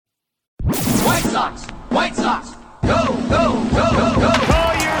White Sox! White Sox! Go, go, go, go, go!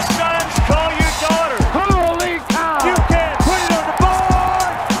 Call your sons, call your daughters. Holy cow! You can put it on the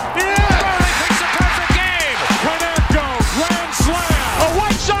board. Yeah! It's a perfect game. Konecko, grand slam. A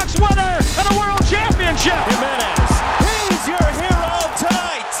White Sox winner and a world championship. Jimenez, he's your hero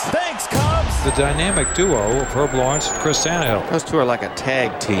tonight. Thanks, Cubs. The dynamic duo of Herb Lawrence and Chris Tannehill. Those two are like a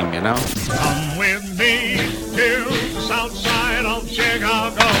tag team, you know? Come with me to the south side of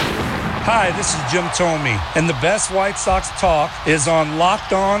Chicago. Hi, this is Jim Thome, and the best White Sox talk is on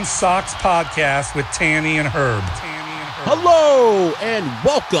Locked On Sox podcast with Tanny and Herb. Hello, and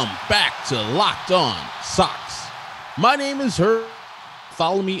welcome back to Locked On Sox. My name is Herb.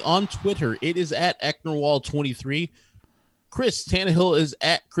 Follow me on Twitter. It is at Ecknerwall23. Chris Tannehill is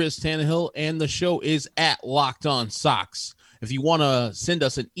at Chris Tannehill, and the show is at Locked On Sox. If you want to send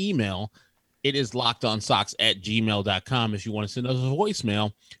us an email, it is lockedonsox@gmail.com. If you want to send us a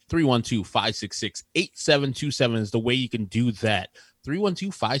voicemail, 312-566-8727 is the way you can do that.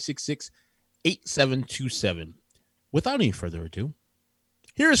 312-566-8727. Without any further ado,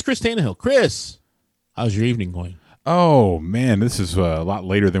 here is Chris Tannehill. Chris, how's your evening going? Oh, man, this is a lot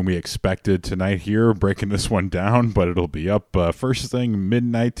later than we expected tonight here, breaking this one down, but it'll be up first thing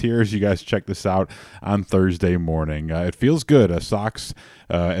midnight here as you guys check this out on Thursday morning. It feels good. Sox,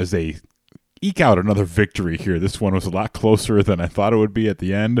 as they eke out another victory here. This one was a lot closer than I thought it would be at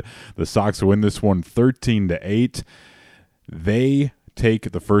the end. The Sox win this one 13-8. They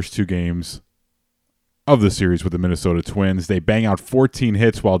take the first two games of the series with the Minnesota Twins. They bang out 14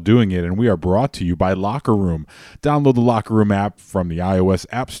 hits while doing it, and we are brought to you by Locker Room. Download the Locker Room app from the iOS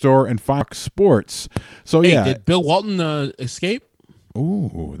App Store and Fox Sports. So, Hey, yeah. did Bill Walton escape?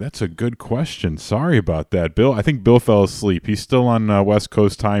 Ooh, that's a good question. Sorry about that, Bill. I think Bill fell asleep. He's still on West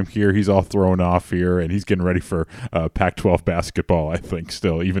Coast time here. He's all thrown off here, and he's getting ready for Pac-12 basketball, I think,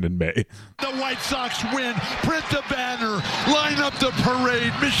 still, even in May. The White Sox win. Print the banner. Line up the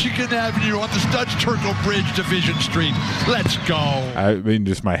parade. Michigan Avenue on the Studs Terkel Bridge, Division Street. Let's go. I mean,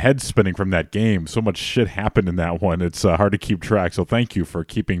 just my head's spinning from that game. So much shit happened in that one. It's hard to keep track. So thank you for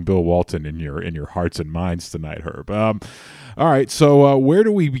keeping Bill Walton in your hearts and minds tonight, Herb. All right, so where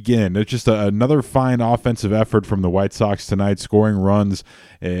do we begin? It's just another fine offensive effort from the White Sox tonight, scoring runs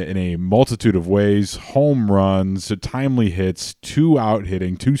in a multitude of ways, home runs, timely hits, two out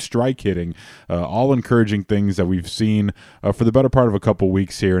hitting, two strike hitting, all encouraging things that we've seen for the better part of a couple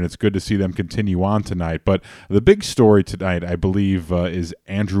weeks here, and it's good to see them continue on tonight. But the big story tonight, I believe, is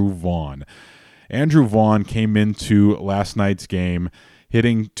Andrew Vaughn. Andrew Vaughn came into last night's game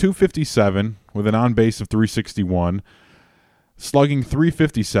hitting .257 with an on-base of .361, slugging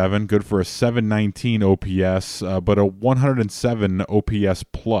 .357, good for a .719 OPS, but a 107 OPS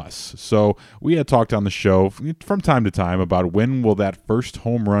plus. So we had talked on the show from time to time about when will that first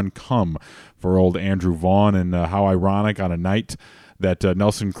home run come for old Andrew Vaughn, and how ironic on a night that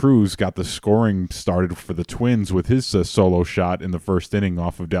Nelson Cruz got the scoring started for the Twins with his solo shot in the first inning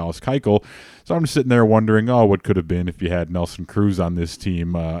off of Dallas Keuchel. So I'm just sitting there wondering, what could have been if you had Nelson Cruz on this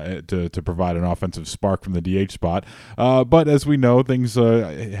team to provide an offensive spark from the DH spot. But as we know, things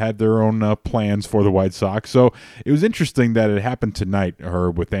had their own plans for the White Sox. So it was interesting that it happened tonight,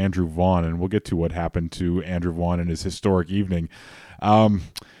 Herb, with Andrew Vaughn, and we'll get to what happened to Andrew Vaughn in his historic evening.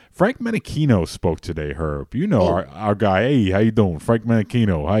 Frank Menechino spoke today, Herb. You know our guy. Hey, how you doing? Frank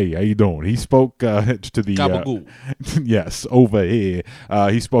Menechino. Hey, how you doing? He spoke to the yes, over here.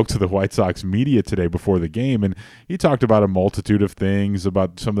 He spoke to the White Sox media today before the game, and he talked about a multitude of things,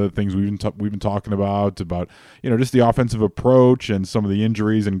 about some of the things we've been talking about just the offensive approach and some of the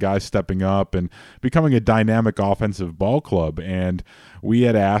injuries and guys stepping up and becoming a dynamic offensive ball club. And we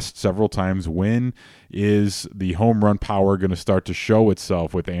had asked several times, when is the home run power going to start to show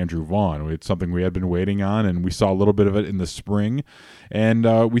itself with Andrew Vaughn? It's something we had been waiting on, and we saw a little bit of it in the spring. And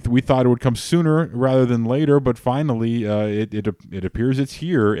we thought it would come sooner rather than later, but finally it appears it's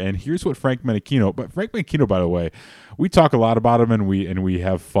here. And here's what Frank Menechino, by the way, we talk a lot about him, and we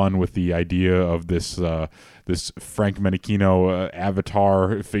have fun with the idea of this Frank Menechino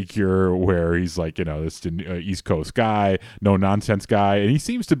avatar figure where he's like, this East Coast guy, no nonsense guy, and he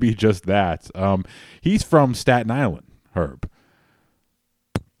seems to be just that. He's from Staten Island, Herb.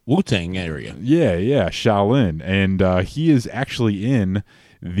 Wu-Tang area. Yeah, Shaolin. And he is actually in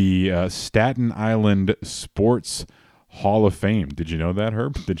the Staten Island Sports Hall of Fame. Did you know that,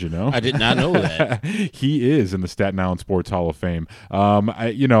 Herb? Did you know? I did not know that. He is in the Staten Island Sports Hall of Fame. I'm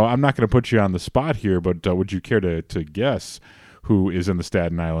not going to put you on the spot here, but would you care to guess who is in the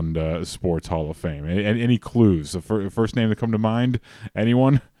Staten Island Sports Hall of Fame? Any clues? The first name that come to mind?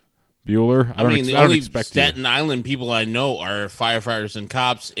 Anyone? The don't only expect Staten Island people I know are firefighters and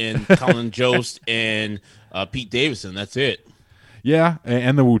cops and Colin Jost and Pete Davidson. That's it. Yeah,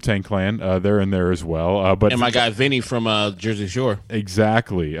 and the Wu-Tang Clan, they're in there as well. But and my guy Vinny from Jersey Shore.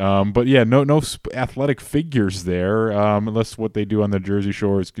 Exactly. But yeah, no athletic figures there, unless what they do on the Jersey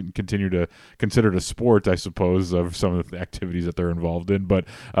Shore is continue to consider it a sport, I suppose, of some of the activities that they're involved in. But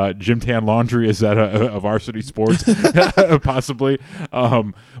gym tan laundry, is that a varsity sport? Possibly.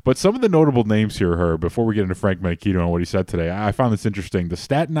 But some of the notable names here, Herb, before we get into Frank Menachino and what he said today, I found this interesting. The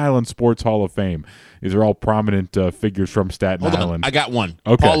Staten Island Sports Hall of Fame. These are all prominent figures from Staten Island. I got one.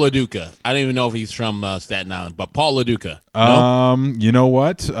 Okay. Paul LaDuca. I don't even know if he's from Staten Island, but Paul LaDuca. No? You know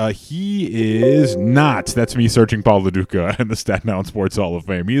what? He is not. That's me searching Paul LaDuca in the Staten Island Sports Hall of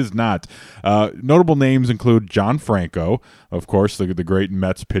Fame. He is not. Notable names include John Franco, of course, the great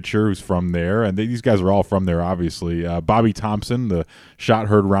Mets pitcher who's from there, and these guys are all from there, obviously. Bobby Thompson, the shot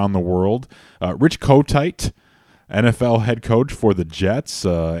heard around the world. Rich Kotite, NFL head coach for the Jets,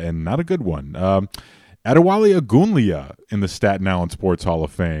 and not a good one. Adewale Ogunleye in the Staten Island Sports Hall of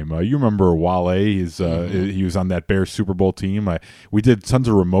Fame. You remember Wale? He was on that Bears Super Bowl team. We did tons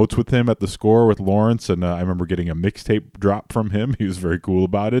of remotes with him at the Score with Lawrence, and I remember getting a mixtape drop from him. He was very cool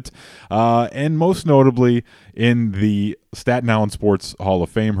about it. And most notably in the Staten Island Sports Hall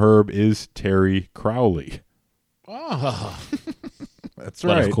of Fame, Herb, is Terry Crowley. Oh. That's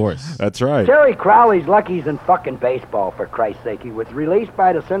right. Of course. That's right. Terry Crowley's lucky he's in fucking baseball, for Christ's sake. He was released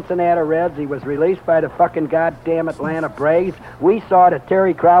by the Cincinnati Reds. He was released by the fucking goddamn Atlanta Braves. We saw that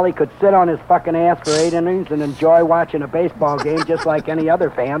Terry Crowley could sit on his fucking ass for 8 innings and enjoy watching a baseball game just like any other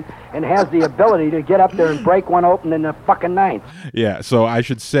fan, and has the ability to get up there and break one open in the fucking ninth. Yeah, so I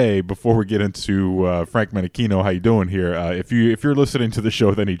should say, before we get into Frank Menachino, how you doing here? If you're listening to the show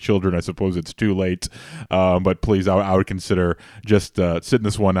with any children, I suppose it's too late. But please, I would consider just sitting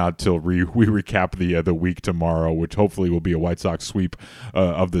this one out till we recap the week tomorrow, which hopefully will be a White Sox sweep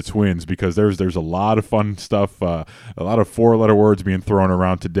of the Twins, because there's a lot of fun stuff, a lot of 4-letter words being thrown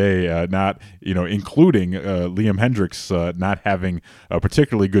around today, including Liam Hendricks not having a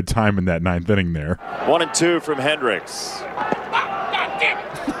particularly good time in that 9th inning there. 1-2 from Hendricks.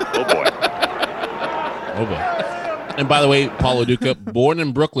 Oh boy. Oh boy. And by the way, Paul LaDuca, born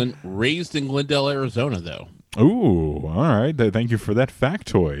in Brooklyn, raised in Glendale, Arizona, though. Ooh, all right. Thank you for that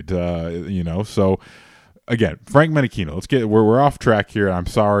factoid. So again, Frank Menachino. Let's we're off track here. I'm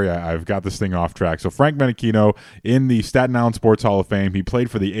sorry, I've got this thing off track. So Frank Menachino in the Staten Island Sports Hall of Fame. He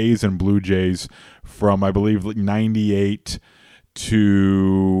played for the A's and Blue Jays from, I believe, 98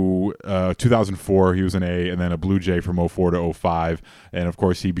 to 2004. He was an A, and then a Blue Jay from 04 to 05. And of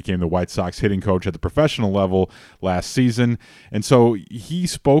course, he became the White Sox hitting coach at the professional level last season. And so he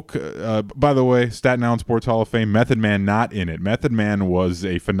spoke, by the way, Staten Island Sports Hall of Fame, Method Man not in it. Method Man was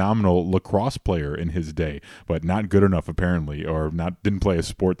a phenomenal lacrosse player in his day, but not good enough apparently, or didn't play a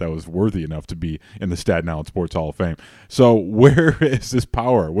sport that was worthy enough to be in the Staten Island Sports Hall of Fame. So where is this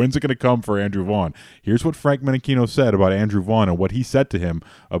power? When's it going to come for Andrew Vaughn? Here's what Frank Menachino said about Andrew Vaughn and what he said to him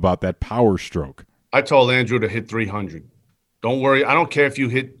about that power stroke. I told Andrew to hit 300. Don't worry. I don't care if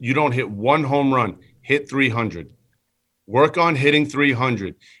you don't hit one home run, hit 300. Work on hitting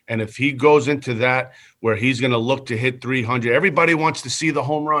 300. And if he goes into that where he's going to look to hit 300, everybody wants to see the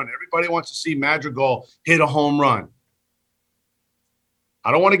home run. Everybody wants to see Madrigal hit a home run.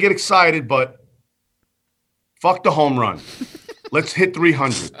 I don't want to get excited, but fuck the home run. Let's hit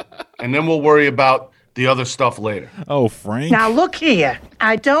 300. And then we'll worry about the other stuff later. Oh, Frank. Now, look here.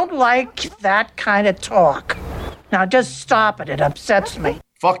 I don't like that kind of talk. Now, just stop it. It upsets me.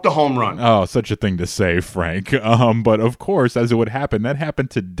 Fuck the home run. Oh, such a thing to say, Frank. But of course, as it would happen, that happened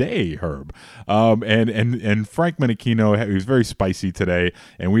today, Herb. And Frank Menachino, he was very spicy today,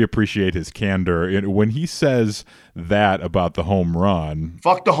 and we appreciate his candor. When he says that about the home run,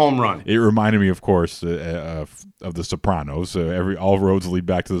 fuck the home run, it reminded me, of course, of The Sopranos. All roads lead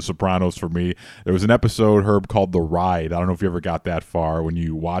back to The Sopranos for me. There was an episode, Herb, called The Ride. I don't know if you ever got that far when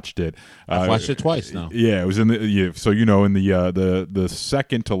you watched it. I've watched it twice now. Yeah, it was in the in the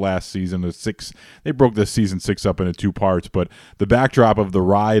second to last season, they broke this season 6 up into 2 parts, but the backdrop of the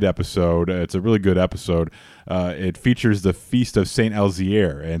Ride episode, it's a really good episode. It features the feast of Saint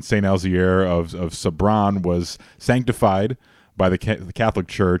Alzier, and Saint Alzier of Sabran was sanctified by the Catholic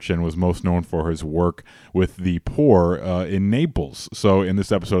Church and was most known for his work with the poor in Naples. So in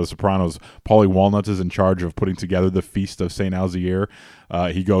this episode of Sopranos, Paulie Walnuts is in charge of putting together the Feast of St. Alzier.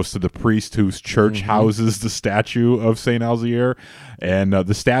 He goes to the priest whose church houses the statue of St. Alzier, and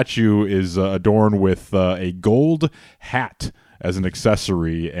the statue is adorned with a gold hat as an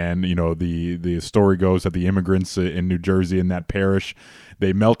accessory. And the story goes that the immigrants in New Jersey in that parish,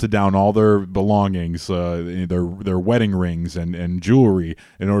 they melted down all their belongings, their wedding rings and jewelry,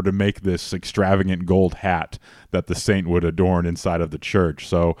 in order to make this extravagant gold hat that the saint would adorn inside of the church.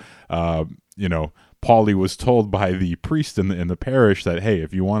 So, Paulie was told by the priest in the parish that, hey,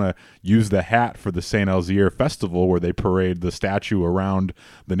 if you want to use the hat for the St. Alzier festival where they parade the statue around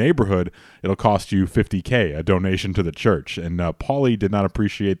the neighborhood, it'll cost you $50K, a donation to the church. And Paulie did not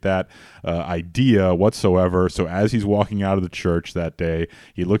appreciate that idea whatsoever. So as he's walking out of the church that day,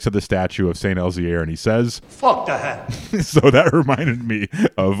 he looks at the statue of St. Alzier and he says, Fuck the hat. So that reminded me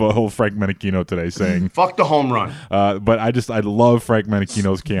of old Frank Menachino today saying, fuck the home run. But I love Frank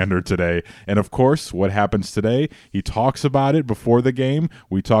Menachino's candor today. And of course, what happens today? He talks about it before the game.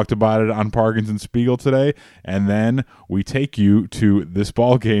 We talked about it on Parkins and Spiegel today. And then we take you to this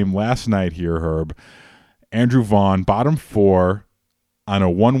ball game last night here, Herb. Andrew Vaughn, bottom 4 on a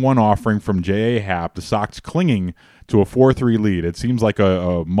 1-1 offering from J.A. Happ. The Sox clinging to a 4-3 lead. It seems like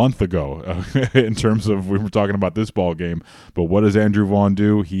a month ago in terms of we were talking about this ball game. But what does Andrew Vaughn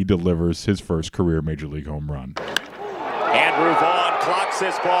do? He delivers his first career Major League home run. Andrew Vaughn clocks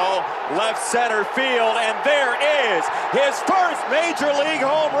this ball left center field, and there is his first Major League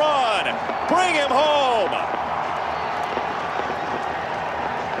home run. Bring him home.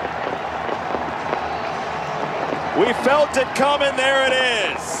 We felt it coming. There it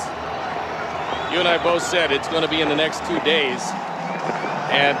is. You and I both said it's going to be in the next 2 days,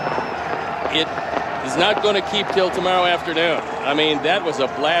 and it is not going to keep till tomorrow afternoon. I mean, that was a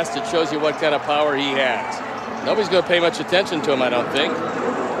blast. It shows you what kind of power he has. Nobody's going to pay much attention to him, I don't think.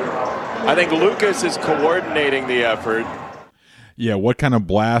 I think Lucas is coordinating the effort. Yeah, what kind of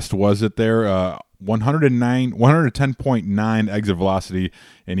blast was it there? 110.9 exit velocity,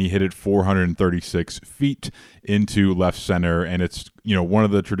 and he hit it 436 feet into left center. And it's, one of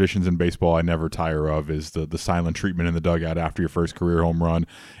the traditions in baseball I never tire of is the silent treatment in the dugout after your first career home run.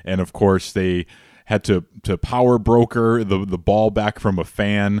 And of course, they had to power broker the ball back from a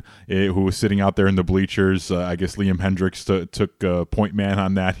fan who was sitting out there in the bleachers. I guess Liam Hendricks took point man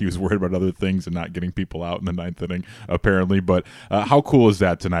on that. He was worried about other things and not getting people out in the ninth inning, apparently. But how cool is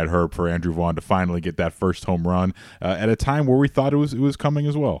that tonight, Herb, for Andrew Vaughn to finally get that first home run at a time where we thought it was coming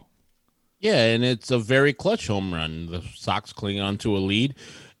as well? Yeah, and it's a very clutch home run. The Sox cling on to a lead,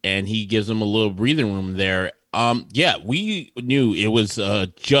 and he gives them a little breathing room there. We knew it was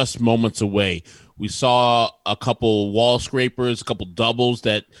just moments away. We saw a couple wall scrapers, a couple doubles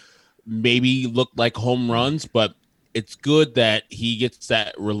that maybe looked like home runs, but it's good that he gets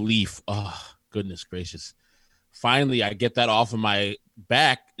that relief. Oh, goodness gracious. Finally, I get that off of my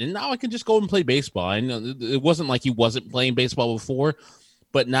back, and now I can just go and play baseball. I know it wasn't like he wasn't playing baseball before,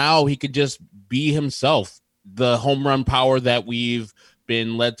 but now he could just be himself. The home run power that we've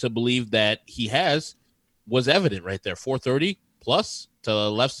been led to believe that he has was evident right there. 430 plus to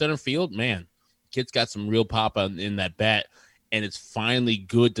left center field. Man, kid's got some real pop in that bat, and it's finally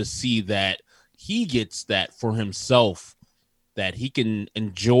good to see that he gets that for himself, that he can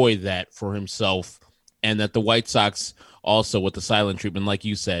enjoy that for himself, and that the White Sox also with the silent treatment, like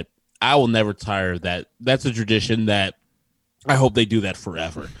you said, I will never tire of that. That's a tradition that I hope they do that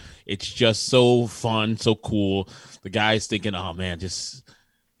forever. It's just so fun, so cool. The guy's thinking, oh, man, just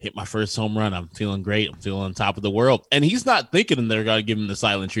hit my first home run. I'm feeling great. I'm feeling on top of the world. And he's not thinking they're going to give him the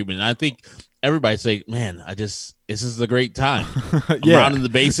silent treatment. And I think everybody say, man, this is a great time. I'm rounding the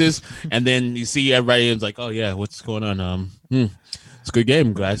bases. And then you see everybody is like, oh, yeah, what's going on? It's a good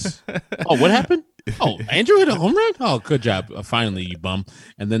game, guys. Oh, what happened? Oh, Andrew hit a home run? Oh, good job. Finally, you bum.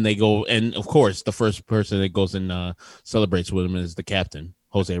 And then they go, and of course, the first person that goes and celebrates with him is the captain,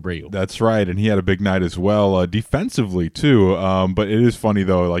 Jose Abreu. That's right, and he had a big night as well, defensively too. But it is funny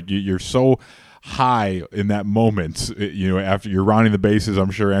though, like you're so high in that moment, after you're rounding the bases.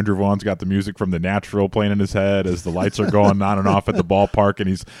 I'm sure Andrew Vaughn's got the music from The Natural playing in his head as the lights are going on and off at the ballpark, and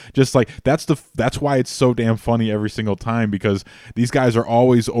he's just like, that's why it's so damn funny every single time, because these guys are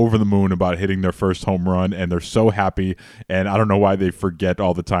always over the moon about hitting their first home run, and they're so happy. And I don't know why they forget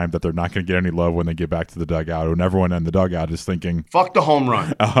all the time that they're not going to get any love when they get back to the dugout, and everyone in the dugout is thinking, fuck the home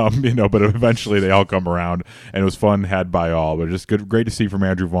run. But eventually they all come around, and it was fun had by all. But just great to see from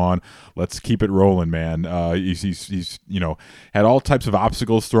Andrew Vaughn. Let's keep it rolling, man. He's had all types of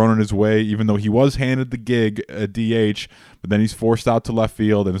obstacles thrown in his way, even though he was handed the gig at DH. but then he's forced out to left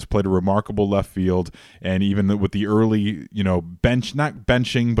field and has played a remarkable left field. And even with the early, not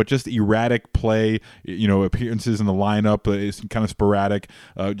benching, but just erratic play, appearances in the lineup is kind of sporadic.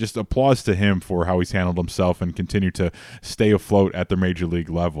 Just applause to him for how he's handled himself and continue to stay afloat at the major league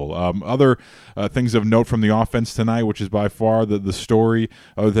level. Other things of note from the offense tonight, which is by far the story,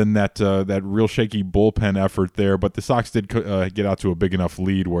 other than that real shaky bullpen effort there. But the Sox did get out to a big enough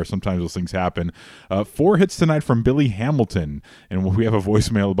lead where sometimes those things happen. 4 hits tonight from Billy Hamilton, and we have a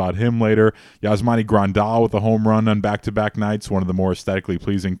voicemail about him later. Yasmani Grandal with a home run on back-to-back nights. One of the more aesthetically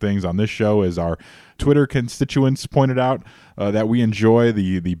pleasing things on this show, as our Twitter constituents pointed out, that we enjoy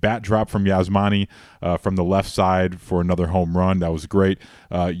the bat drop from Yasmani from the left side for another home run. That was great.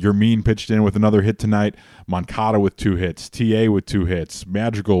 Yermin pitched in with another hit tonight. Moncada with 2 hits. TA with 2 hits.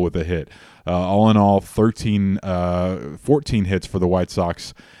 Madrigal with a hit. All in all, 14 hits for the White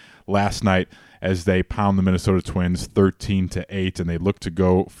Sox last night as they pound the Minnesota Twins 13-8, and they look to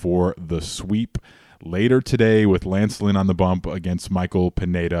go for the sweep later today with Lance Lynn on the bump against Michael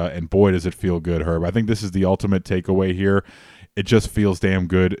Pineda. And boy, does it feel good, Herb. I think this is the ultimate takeaway here. It just feels damn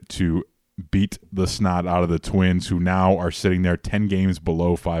good to beat the snot out of the Twins, who now are sitting there 10 games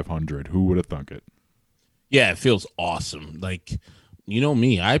below 500. Who would have thunk it? Yeah, it feels awesome. Like, you know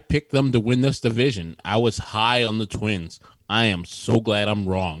me, I picked them to win this division. I was high on the Twins. I am so glad I'm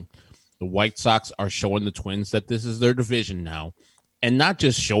wrong. The White Sox are showing the Twins that this is their division now. And not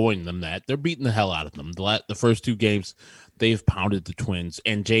just showing them that, they're beating the hell out of them. The first 2 games, they've pounded the Twins.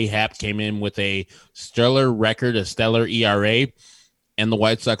 And J. Happ came in with a stellar record, a stellar ERA. And the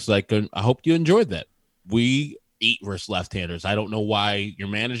White Sox I hope you enjoyed that. We eat versus left-handers. I don't know why your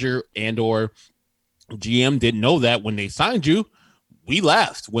manager and or GM didn't know that when they signed you. We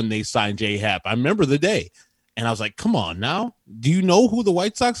laughed when they signed J. Happ. I remember the day. And I was like, come on now. Do you know who the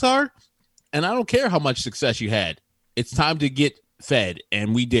White Sox are? And I don't care how much success you had. It's time to get fed,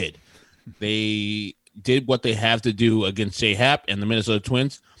 and we did. They did what they have to do against J. Happ and the Minnesota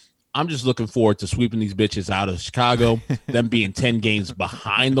Twins. I'm just looking forward to sweeping these bitches out of Chicago, them being 10 games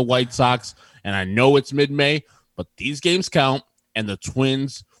behind the White Sox. And I know it's mid-May, but these games count, and the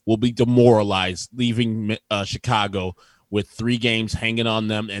Twins will be demoralized leaving Chicago with 3 games hanging on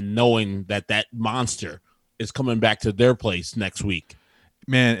them and knowing that that monster is coming back to their place next week.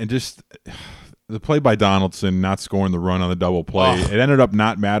 Man, and just the play by Donaldson, not scoring the run on the double play, it ended up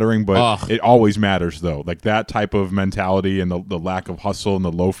not mattering, but it always matters, though. Like, that type of mentality and the lack of hustle and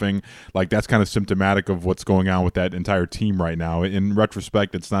the loafing, like, that's kind of symptomatic of what's going on with that entire team right now. In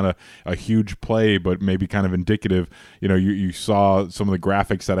retrospect, it's not a huge play, but maybe kind of indicative. You saw some of the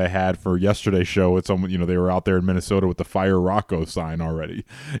graphics that I had for yesterday's show. It's they were out there in Minnesota with the Fire Rocco sign already,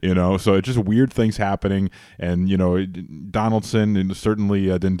 so it's just weird things happening. And, Donaldson certainly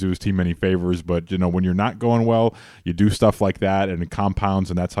didn't do his team any favors, but when you're not going well, you do stuff like that, and it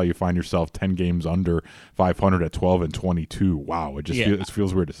compounds, and that's how you find yourself 10 games under 500 at 12-22. Wow, it just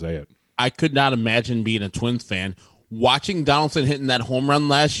feels weird to say it. I could not imagine being a Twins fan watching Donaldson hitting that home run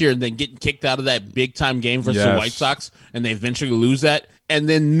last year and then getting kicked out of that big-time game versus the White Sox, and they eventually lose that, and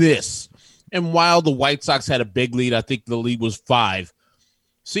then this. And while the White Sox had a big lead, I think the lead was 5,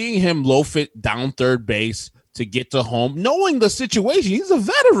 seeing him loaf it down third base to get to home, knowing the situation. He's a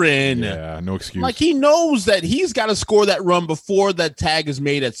veteran. Yeah, no excuse. Like, he knows that he's got to score that run before that tag is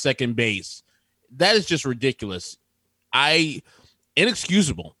made at second base. That is just ridiculous.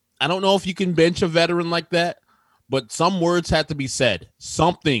 Inexcusable. I don't know if you can bench a veteran like that, but some words have to be said.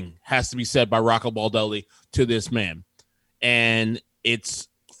 Something has to be said by Rocco Baldelli to this man. And it's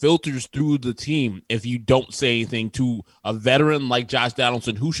filters through the team if you don't say anything to a veteran like Josh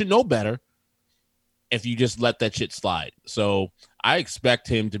Donaldson, who should know better, if you just let that shit slide. So I expect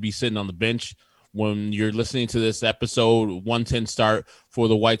him to be sitting on the bench when you're listening to this episode. 1:10 start for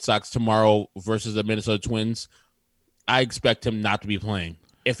the White Sox tomorrow versus the Minnesota Twins. I expect him not to be playing.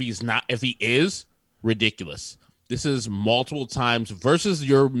 If he is, ridiculous. This is multiple times versus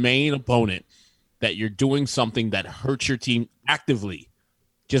your main opponent that you're doing something that hurts your team actively.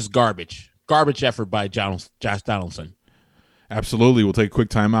 Just garbage. Garbage effort by Josh Donaldson. Absolutely. We'll take a quick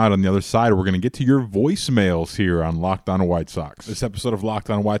time out. On the other side, we're going to get to your voicemails here on Locked On White Sox. This episode of Locked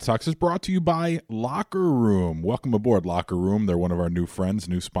On White Sox is brought to you by Locker Room. Welcome aboard, Locker Room. They're one of our new friends,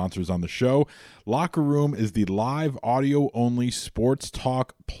 new sponsors on the show. Locker Room is the live audio-only sports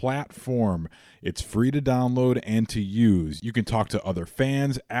talk platform. It's free to download and to use. You can talk to other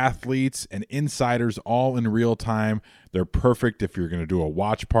fans, athletes, and insiders all in real time. They're perfect if you're going to do a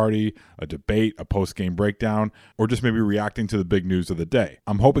watch party, a debate, a post-game breakdown, or just maybe reacting to the big news of the day.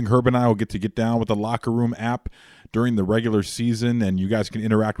 I'm hoping Herb and I will get down with the Locker Room app during the regular season, and you guys can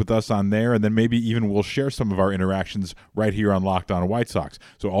interact with us on there, and then maybe even we'll share some of our interactions right here on Locked On White Sox.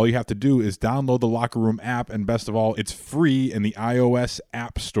 So all you have to do is download the Locker Room app, and best of all, it's free in the iOS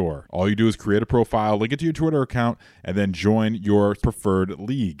App Store. All you do is create a profile, link it to your Twitter account, and then join your preferred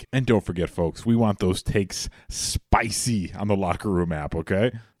league. And don't forget, folks, we want those takes spicy on the Locker Room app,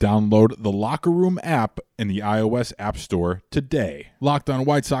 okay? Download the Locker Room app in the iOS App Store today. Locked On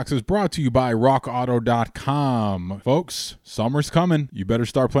White Sox is brought to you by RockAuto.com. Folks, summer's coming. You better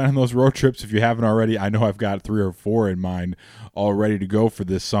start planning those road trips if you haven't already. I know I've got 3 or 4 in mind all ready to go for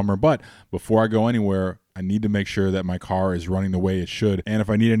this summer. But before I go anywhere, I need to make sure that my car is running the way it should. And if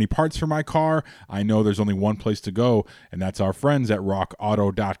I need any parts for my car, I know there's only one place to go, and that's our friends at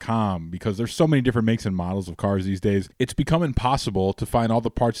RockAuto.com. Because there's so many different makes and models of cars these days, it's become impossible to find all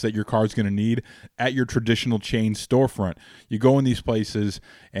the parts that your car is going to need at your traditional chain storefront. You go in these places,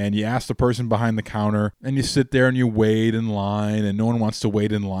 and you ask the person behind the counter, and you sit there and you wait in line, and no one wants to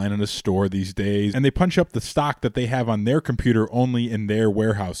wait in line in a store these days. And they punch up the stock that they have on their computer only in their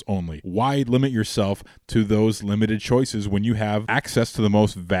warehouse only. Why limit yourself to those limited choices when you have access to the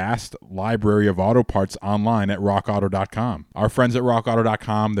most vast library of auto parts online at rockauto.com. Our friends at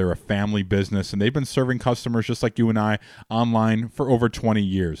rockauto.com, they're a family business, and they've been serving customers just like you and I online for over 20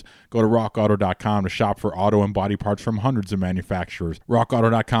 years. Go to rockauto.com to shop for auto and body parts from hundreds of manufacturers.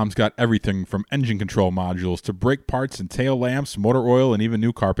 Rockauto.com's got everything from engine control modules to brake parts and tail lamps, motor oil, and even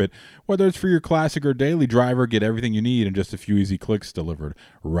new carpet. Whether it's for your classic or daily driver, get everything you need in just a few easy clicks delivered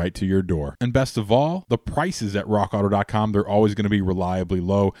right to your door. And best of all, the prices at rockauto.com, they're always going to be reliably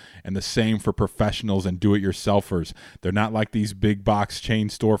low, and the same for professionals and do-it-yourselfers. They're not like these big box chain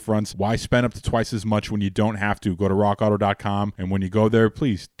storefronts. Why spend up to twice as much when you don't have to? Go to rockauto.com, and when you go there,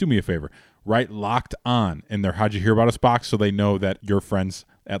 please do me a favor. Write Locked On in their How'd You Hear About Us box so they know that your friends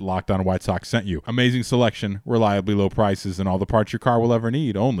at Locked On White Sox sent you. Amazing selection, reliably low prices, and all the parts your car will ever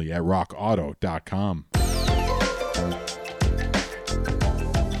need only at rockauto.com.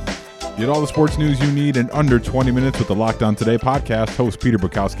 Get all the sports news you need in under 20 minutes with the Locked On Today podcast. Host Peter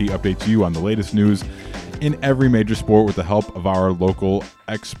Bukowski updates you on the latest news in every major sport with the help of our local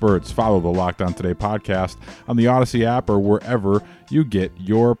experts. Follow the Locked On Today podcast on the Odyssey app or wherever you get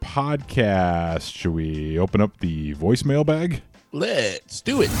your podcast. Should we open up the voicemail bag? Let's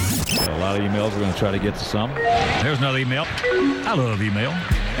do it. A lot of emails. We're going to try to get to some. There's another email. I love email.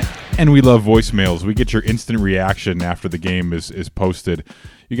 And we love voicemails. We get your instant reaction after the game is posted.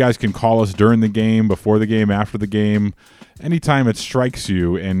 You guys can call us during the game, before the game, after the game, anytime it strikes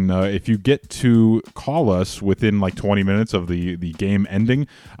you. And if you get to call us within like 20 minutes of the game ending,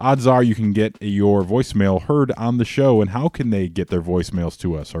 odds are you can get your voicemail heard on the show. And how can they get their voicemails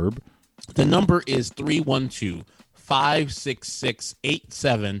to us, Herb? The number is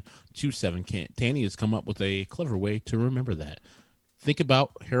 312-566-8727. Tanny has come up with a clever way to remember that. Think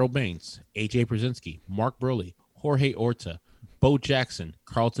about Harold Baines, A.J. Brzezinski, Mark Burley, Jorge Orta, Bo Jackson,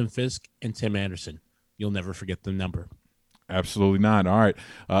 Carlton Fisk, and Tim Anderson. You'll never forget the number. Absolutely not. All right.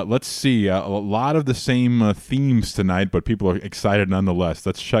 Let's see. A lot of the same themes tonight, but people are excited nonetheless.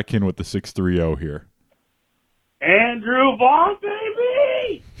 Let's check in with the 630 here. Andrew Vaughn,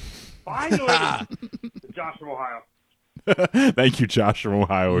 baby! Finally! Josh from Ohio. Thank you, Josh from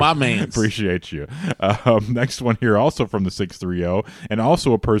Ohio. My man. Appreciate you. Next one here, also from the 630, and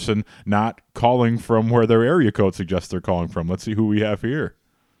also a person not calling from where their area code suggests they're calling from. Let's see who we have here.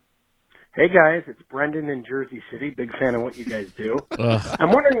 Hey, guys. It's Brendan in Jersey City. Big fan of what you guys do.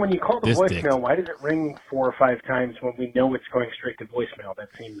 I'm wondering, when you call the voicemail, why does it ring 4 or 5 times when we know it's going straight to voicemail? That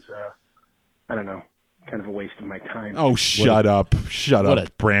seems, I don't know, kind of a waste of my time. Oh, shut up,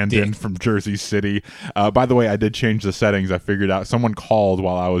 Brandon from Jersey City. By the way, I did change the settings. I figured out someone called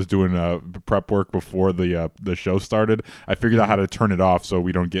while I was doing prep work before the show started. I figured out how to turn it off so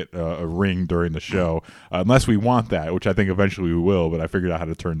we don't get a ring during the show, unless we want that, which I think eventually we will, but I figured out how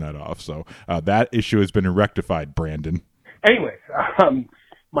to turn that off. So that issue has been rectified, Brandon. Anyways,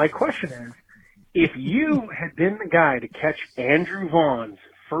 my question is, if you had been the guy to catch Andrew Vaughn's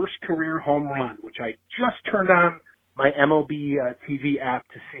first career home run, which I just turned on my MLB TV app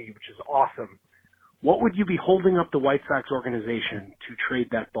to see, which is awesome, what would you be holding up the White Sox organization to trade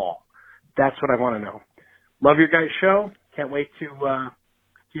that ball? That's what I want to know. Love your guys' show. Can't wait to see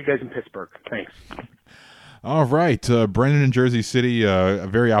you guys in Pittsburgh. Thanks. All right, Brendan in Jersey City,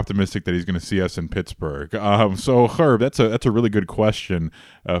 very optimistic that he's going to see us in Pittsburgh. So, Herb, that's a really good question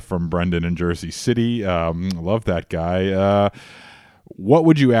from Brendan in Jersey City. Love that guy. What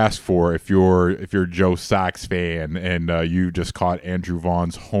would you ask for if you're Joe Sox fan and you just caught Andrew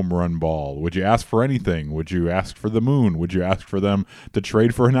Vaughn's home run ball? Would you ask for anything? Would you ask for the moon? Would you ask for them to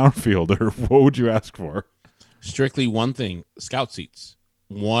trade for an outfielder? What would you ask for? strictly one thing: scout seats.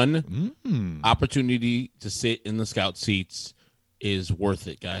 One opportunity to sit in the scout seats is worth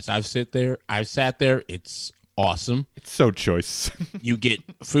it, guys. I've sat there. It's awesome. It's so choice. You get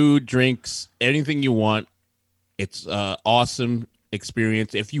food, drinks, anything you want. It's awesome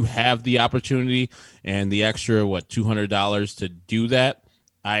experience. If you have the opportunity and the extra $200 to do that,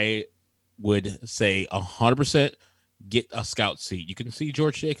 I would say 100% get a scout seat. You can see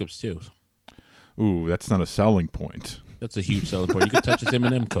George Jacobs too. Ooh, that's not a selling point. That's a huge selling point. You can touch his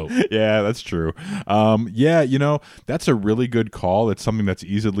M&M coat. Yeah, that's true. Yeah, that's a really good call. It's something that's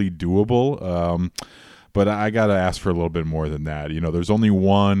easily doable. But I got to ask for a little bit more than that. There's only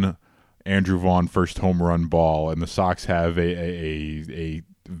one Andrew Vaughn first home run ball, and the Sox have a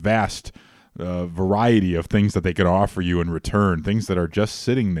vast variety of things that they can offer you in return, things that are just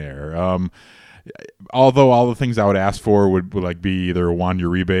sitting there. Although all the things I would ask for would like be either Juan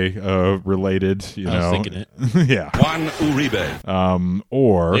Uribe related, I was thinking it. Yeah. Juan Uribe.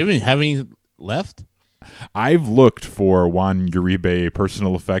 Or they even have any left? I've looked for Juan Uribe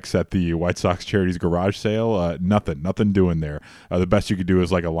personal effects at the White Sox Charities garage sale. Nothing doing there. The best you could do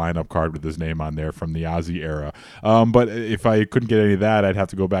is like a lineup card with his name on there from the Ozzie era. But if I couldn't get any of that, I'd have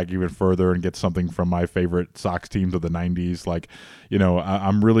to go back even further and get something from my favorite Sox teams of the 90s. Like,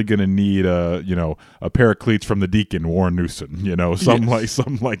 I'm really going to need a pair of cleats from the Deacon, Warren Newson,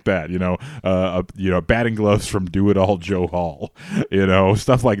 something like that, batting gloves from Do It All Joe Hall,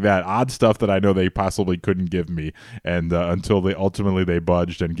 stuff like that. Odd stuff that I know they possibly couldn't give me, and until they ultimately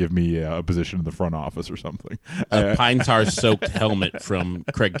budged and give me a position in the front office or something. A pine tar soaked helmet from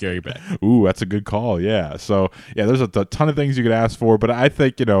Craig Garybeck. Ooh, that's a good call. Yeah. So yeah, there's a ton of things you could ask for, but I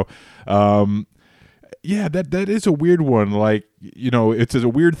think yeah, that is a weird one. Like, it's a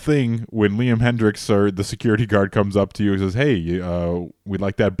weird thing when Liam Hendricks or the security guard comes up to you and says, "Hey, we'd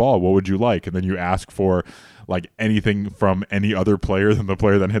like that ball. What would you like?" And then you ask for like anything from any other player than the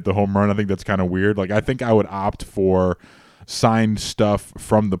player that hit the home run. I think that's kind of weird. Like, I think I would opt for signed stuff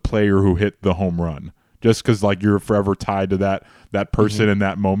from the player who hit the home run, just because like you're forever tied to that person in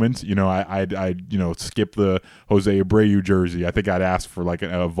that moment. I'd skip the Jose Abreu jersey. I think I'd ask for like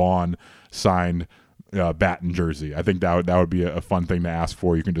a Vaughn signed bat and jersey. I think that would be a fun thing to ask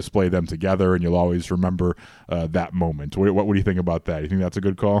for. You can display them together, and you'll always remember that moment. What do you think about that? You think that's a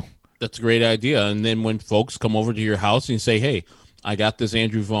good call? That's a great idea. And then when folks come over to your house and say, "Hey, I got this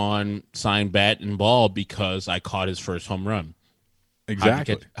Andrew Vaughn signed bat and ball because I caught his first home run."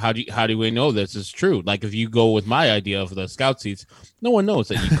 Exactly. How do we know this is true? Like, if you go with my idea of the scout seats, no one knows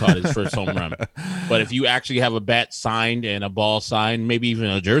that you caught his first home run. But if you actually have a bat signed and a ball signed, maybe even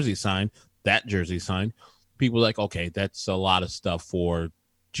a jersey signed, that jersey signed, people are like, okay, that's a lot of stuff for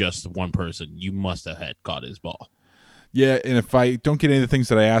just one person. You must have had caught his ball. Yeah, and if I don't get any of the things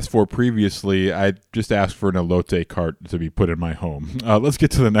that I asked for previously, I just asked for an elote cart to be put in my home. Let's get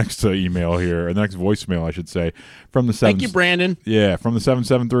to the next email here, or the next voicemail, I should say, from the Thank you, Brandon. Yeah, from the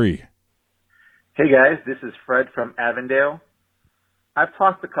 773. Hey guys, this is Fred from Avondale. I've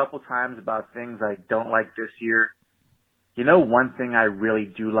talked a couple times about things I don't like this year. One thing I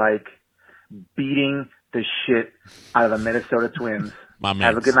really do like? Beating the shit out of the Minnesota Twins.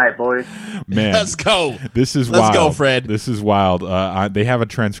 Have a good night, boys. Man, let's go. This is wild. Let's go, Fred. This is wild. They have a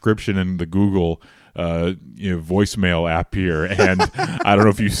transcription in the Google voicemail app here, and I don't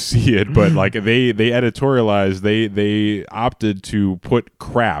know if you see it, but like they editorialized, they opted to put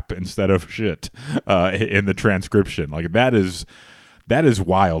crap instead of shit in the transcription. Like that is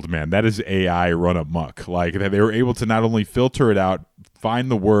wild, man. That is AI run amok. Like they were able to not only filter it out,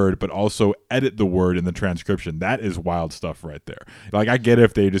 find the word, but also edit the word in the transcription. That is wild stuff right there. Like, I get it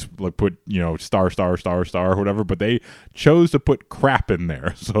if they just like put, star, or whatever, but they chose to put crap in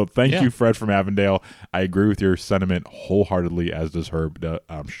there. So thank you, Fred from Avondale. I agree with your sentiment wholeheartedly, as does Herb,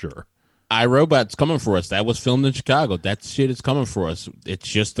 I'm sure. iRobot's coming for us. That was filmed in Chicago. That shit is coming for us. It's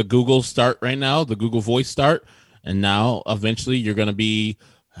just the Google start right now, the Google Voice start, and now eventually you're going to be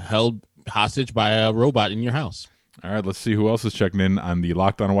held hostage by a robot in your house. All right, let's see who else is checking in on the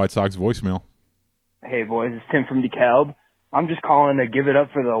Locked On White Sox voicemail. Hey, boys, it's Tim from DeKalb. I'm just calling to give it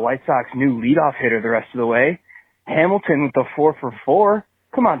up for the White Sox new leadoff hitter the rest of the way. Hamilton with the 4 for 4.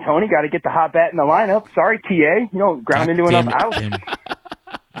 Come on, Tony, got to get the hot bat in the lineup. Sorry, TA, ground into enough outs.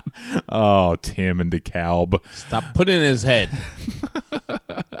 Oh, Tim and DeKalb. Stop putting it in his head.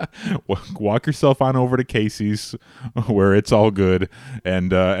 Walk yourself on over to Casey's, where it's all good,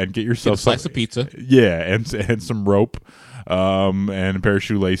 and get yourself a slice of pizza. Yeah, and some rope. and a pair of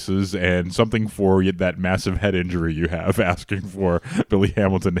shoelaces, and something for that massive head injury you have, asking for Billy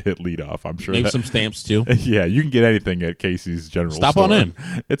Hamilton to hit leadoff. I'm sure maybe some stamps too. Yeah, you can get anything at Casey's General Store. Stop on in.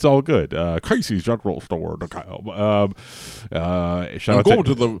 It's all good. Casey's General Store. Shout out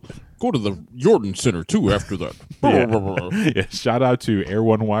go to the Jordan Center too after that. Yeah, shout out to Air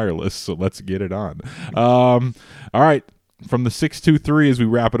One Wireless. So let's get it on. All right, from the 623 as we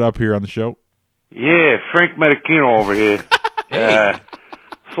wrap it up here on the show. Yeah, Frank Medicino over here.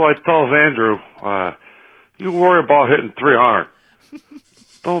 So I tells Andrew, you worry about hitting 300.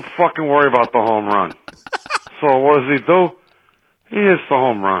 Don't fucking worry about the home run. So what does he do? He hits the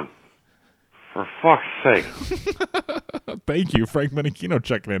home run. For fuck's sake. Thank you, Frank Menachino,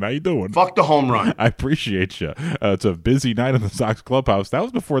 checking in. How you doing? Fuck the home run. I appreciate you. It's a busy night in the Sox clubhouse. That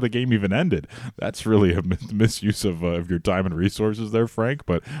was before the game even ended. That's really a misuse of your time and resources there, Frank,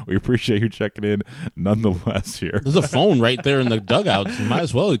 but we appreciate you checking in nonetheless here. There's a phone right there in the dugouts. You might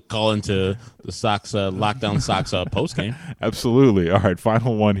as well call into the Sox, Lockdown Sox postgame. Absolutely. All right,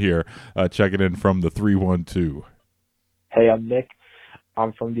 final one here. Checking in from the 312. Hey, I'm Nick.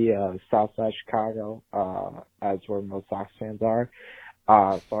 I'm from the south side of Chicago, as where most Sox fans are.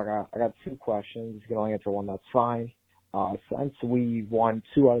 So I got two questions. You can only answer one, that's fine. Since we won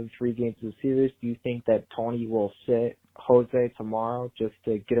 2 out of the 3 games of the series, do you think that Tony will sit Jose tomorrow just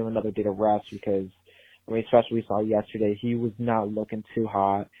to get him another day to rest? Because, I mean, especially we saw yesterday, he was not looking too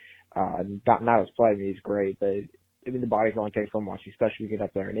hot. Not his play, I mean, he's great, but I mean, the body can only take so much, especially when you get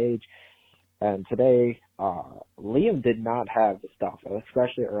up there in age. And today, Liam did not have the stuff,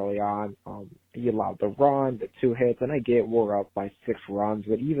 especially early on. He allowed the run, the 2 hits, and I get we're up by 6 runs.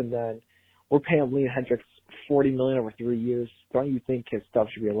 But even then, we're paying Liam Hendriks $40 million over 3 years. Don't you think his stuff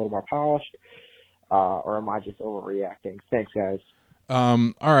should be a little more polished? Or am I just overreacting? Thanks, guys.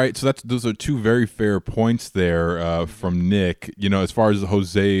 All right, so those are 2 very fair points there from Nick. You know, as far as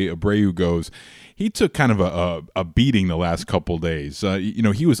Jose Abreu goes, he took kind of a beating the last couple days. You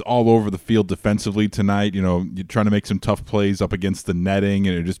know, he was all over the field defensively tonight. You know, trying to make some tough plays up against the netting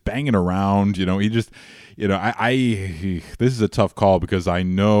and just banging around. You know, he just, you know, this is a tough call because I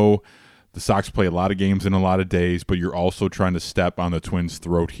know the Sox play a lot of games in a lot of days, but you're also trying to step on the Twins'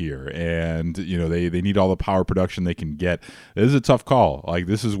 throat here. And, you know, they need all the power production they can get. This is a tough call. Like,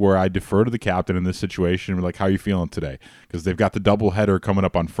 this is where I defer to the captain in this situation. Like, how are you feeling today? Because they've got the doubleheader coming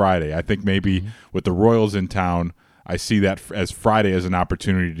up on Friday. I think maybe with the Royals in town, I see that as Friday as an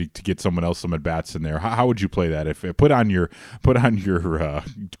opportunity to get someone else some at bats in there. How would you play that? If put on your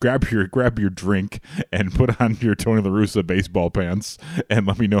grab your drink and put on your Tony La Russa baseball pants and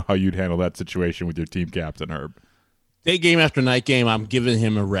let me know how you'd handle that situation with your team captain, Herb. Day game after night game, I'm giving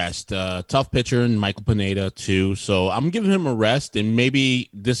him a rest. Tough pitcher and Michael Pineda too, so I'm giving him a rest, and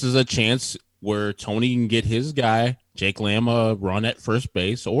maybe this is a chance where Tony can get his guy Jake Lamb a run at first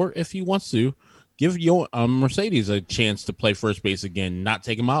base, or if he wants to, give Mercedes a chance to play first base again, not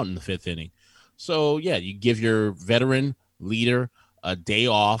take him out in the 5th inning. So, yeah, you give your veteran leader a day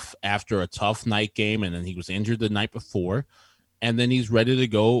off after a tough night game, and then he was injured the night before, and then he's ready to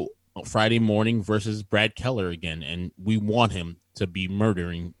go Friday morning versus Brad Keller again, and we want him to be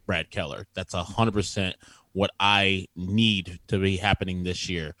murdering Brad Keller. That's 100% what I need to be happening this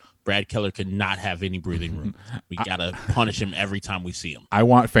year. Brad Keller could not have any breathing room. We got to punish him every time we see him. I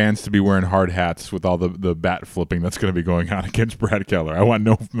want fans to be wearing hard hats with all the bat flipping that's going to be going on against Brad Keller. I want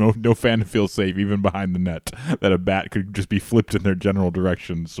no fan to feel safe, even behind the net, that a bat could just be flipped in their general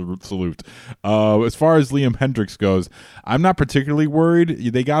direction. Salute. As far as Liam Hendriks goes, I'm not particularly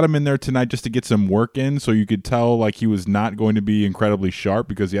worried. They got him in there tonight just to get some work in, so you could tell like he was not going to be incredibly sharp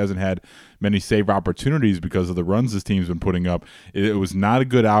because he hasn't had many save opportunities because of the runs this team's been putting up. It was not a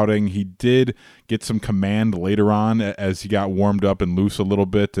good outing. He did get some command later on as he got warmed up and loose a little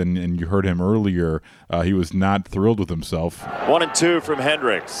bit, and you heard him earlier. He was not thrilled with himself. 1-2 from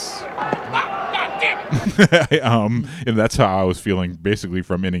Hendriks. And that's how I was feeling basically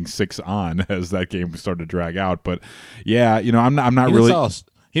from inning 6 on as that game started to drag out. But yeah, you know, I'm not really.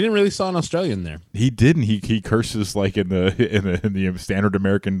 He didn't really saw an Australian there. He didn't. He curses like in the standard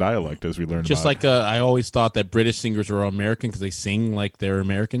American dialect, as we learned. Just about. Like I always thought that British singers were American because they sing like they're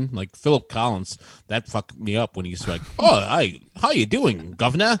American. Like Philip Collins, that fucked me up when he's like, "Oh, how you doing,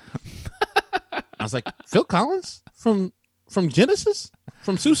 governor?" I was like, "Phil Collins from Genesis,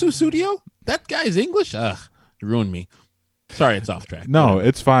 from Susu Studio? That guy's English? Ugh, you ruined me." Sorry, it's off track. No,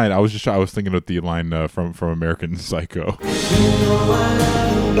 it's fine. I was thinking of the line from American Psycho. Do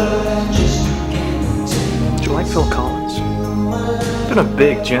you like Phil Collins? I've been a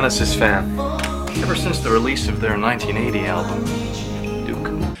big Genesis fan ever since the release of their 1980 album, Duke.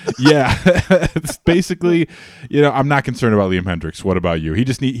 Yeah, it's basically, I'm not concerned about Liam Hendriks. What about you? He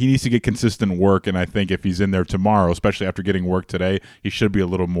needs to get consistent work, and I think if he's in there tomorrow, especially after getting work today, he should be a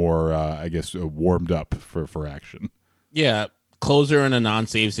little more, warmed up for action. Yeah, closer in a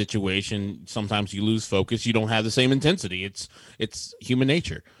non-save situation, sometimes you lose focus. You don't have the same intensity. It's human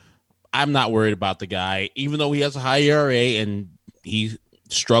nature. I'm not worried about the guy, even though he has a high ERA and he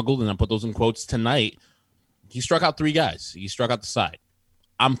struggled, and I put those in quotes tonight. He struck out 3 guys. He struck out the side.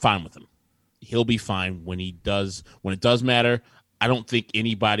 I'm fine with him. He'll be fine when it does matter. I don't think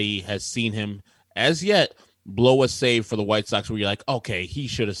anybody has seen him as yet blow a save for the White Sox where you're like, okay, he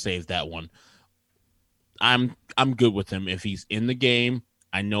should have saved that one. I'm good with him. If he's in the game,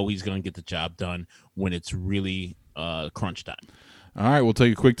 I know he's going to get the job done when it's really crunch time. All right, we'll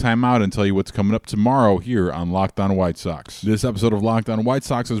take a quick timeout and tell you what's coming up tomorrow here on Locked On White Sox. This episode of Locked On White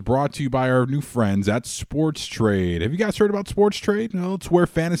Sox is brought to you by our new friends at Sports Trade. Have you guys heard about Sports Trade? Well, it's where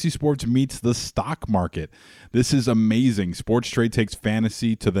fantasy sports meets the stock market. This is amazing. Sports Trade takes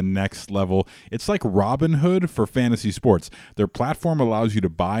fantasy to the next level. It's like Robinhood for fantasy sports. Their platform allows you to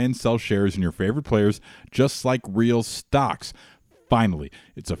buy and sell shares in your favorite players just like real stocks. Finally,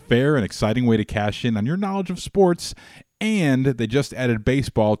 it's a fair and exciting way to cash in on your knowledge of sports, and they just added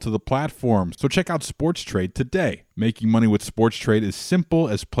baseball to the platform. So check out Sports Trade today. Making money with Sports Trade is simple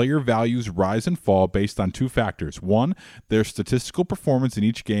as player values rise and fall based on 2 factors. 1, their statistical performance in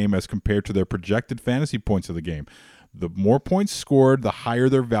each game as compared to their projected fantasy points of the game. The more points scored, the higher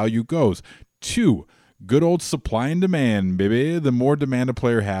their value goes. 2, good old supply and demand, baby. The more demand a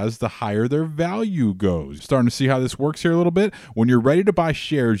player has, the higher their value goes. Starting to see how this works here a little bit? When you're ready to buy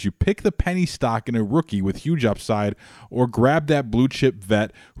shares, you pick the penny stock in a rookie with huge upside, or grab that blue chip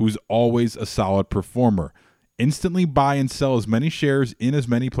vet who's always a solid performer. Instantly buy and sell as many shares in as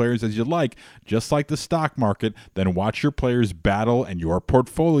many players as you like, just like the stock market, then watch your players battle and your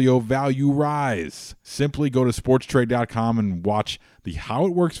portfolio value rise. Simply go to sportstrade.com and watch the How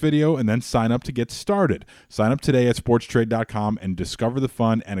It Works video and then sign up to get started. Sign up today at sportstrade.com and discover the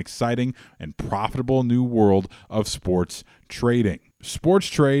fun and exciting and profitable new world of sports trading. Sports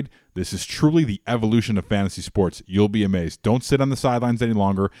Trade, this is truly the evolution of fantasy sports. You'll be amazed. Don't sit on the sidelines any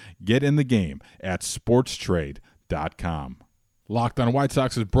longer. Get in the game at sportstrade.com. Locked On White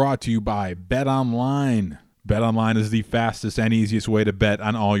Sox is brought to you by BetOnline. BetOnline is the fastest and easiest way to bet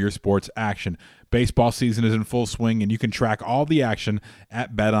on all your sports action. Baseball season is in full swing, and you can track all the action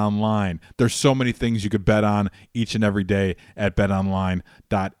at BetOnline. There's so many things you could bet on each and every day at betonline.ag.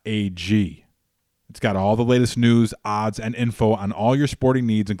 It's got all the latest news, odds, and info on all your sporting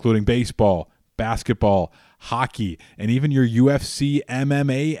needs, including baseball, basketball, hockey, and even your UFC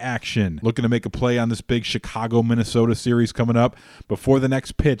MMA action. Looking to make a play on this big Chicago-Minnesota series coming up? Before the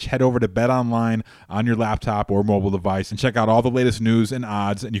next pitch, head over to BetOnline on your laptop or mobile device and check out all the latest news and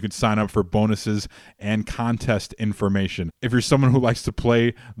odds, and you can sign up for bonuses and contest information. If you're someone who likes to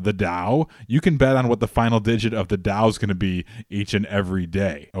play the Dow, you can bet on what the final digit of the Dow is going to be each and every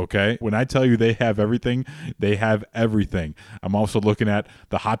day, okay? When I tell you they have everything, they have everything. I'm also looking at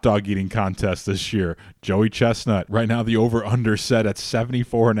the hot dog eating contest this year. Joey Chestnut. Right now, the over-under set at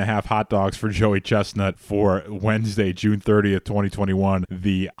 74.5 hot dogs for Joey Chestnut for Wednesday, June 30th, 2021,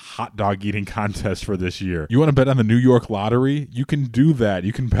 the hot dog eating contest for this year. You want to bet on the New York lottery? You can do that.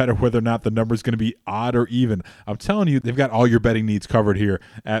 You can bet on whether or not the number is going to be odd or even. I'm telling you, they've got all your betting needs covered here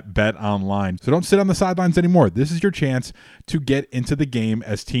at BetOnline. So don't sit on the sidelines anymore. This is your chance to get into the game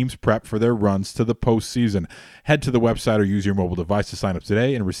as teams prep for their runs to the postseason. Head to the website or use your mobile device to sign up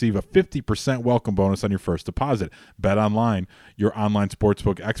today and receive a 50% welcome bonus on your first deposit. BetOnline, your online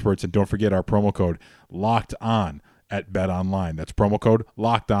sportsbook experts, and don't forget our promo code LOCKEDON at BetOnline. That's promo code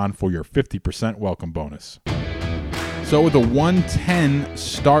LOCKEDON for your 50% welcome bonus. So with a 1:10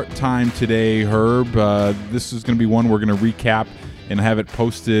 start time today, Herb, this is going to be one we're going to recap and have it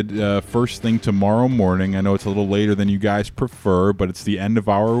posted first thing tomorrow morning. I know it's a little later than you guys prefer, but it's the end of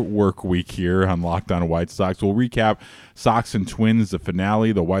our work week here on Locked On White Sox. We'll recap Sox and Twins, the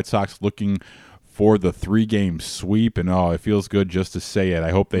finale, the White Sox looking for the 3-game sweep, and it feels good just to say it.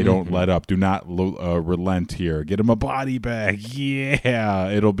 I hope they don't let up. Do not relent here. Get him a body bag. Yeah,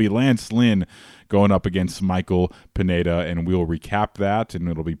 it'll be Lance Lynn going up against Michael Pineda, and we'll recap that, and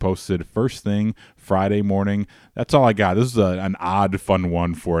it'll be posted first thing Friday morning. That's all I got. This is an odd, fun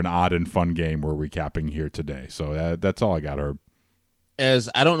one for an odd and fun game we're recapping here today. So that's all I got, Herb. As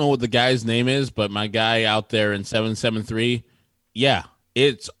I don't know what the guy's name is, but my guy out there in 773, yeah,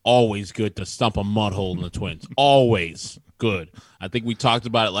 it's always good to stump a mud hole in the Twins. Always good. I think we talked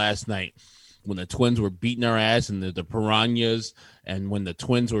about it last night when the Twins were beating our ass and the Piranhas, and when the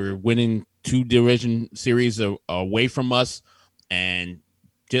Twins were winning 2 division series away from us and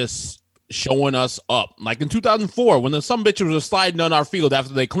just showing us up. Like in 2004, when some bitches were sliding on our field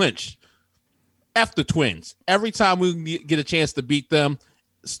after they clinched. F the Twins. Every time we get a chance to beat them,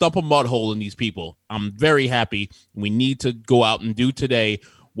 stump a mud hole in these people. I'm very happy. We need to go out and do today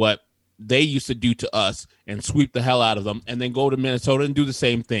what they used to do to us and sweep the hell out of them, and then go to Minnesota and do the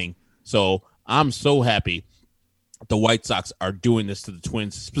same thing. So I'm so happy the White Sox are doing this to the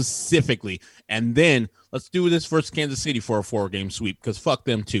Twins specifically. And then let's do this versus Kansas City for a 4-game sweep, because fuck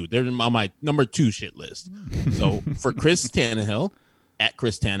them too. They're on my number 2 shit list. So for Chris Tannehill, at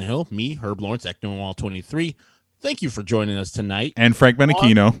Chris Tannehill, me, Herb Lawrence, Eknerwall 23. Thank you for joining us tonight. And Frank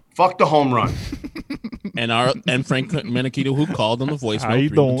Menachino. Fuck the home run. and Frank Menachino, who called on the voicemail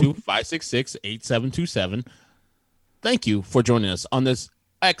 312-566-8727. Thank you for joining us on this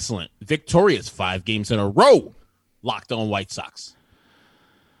excellent, victorious 5 games in a row Locked On White Sox.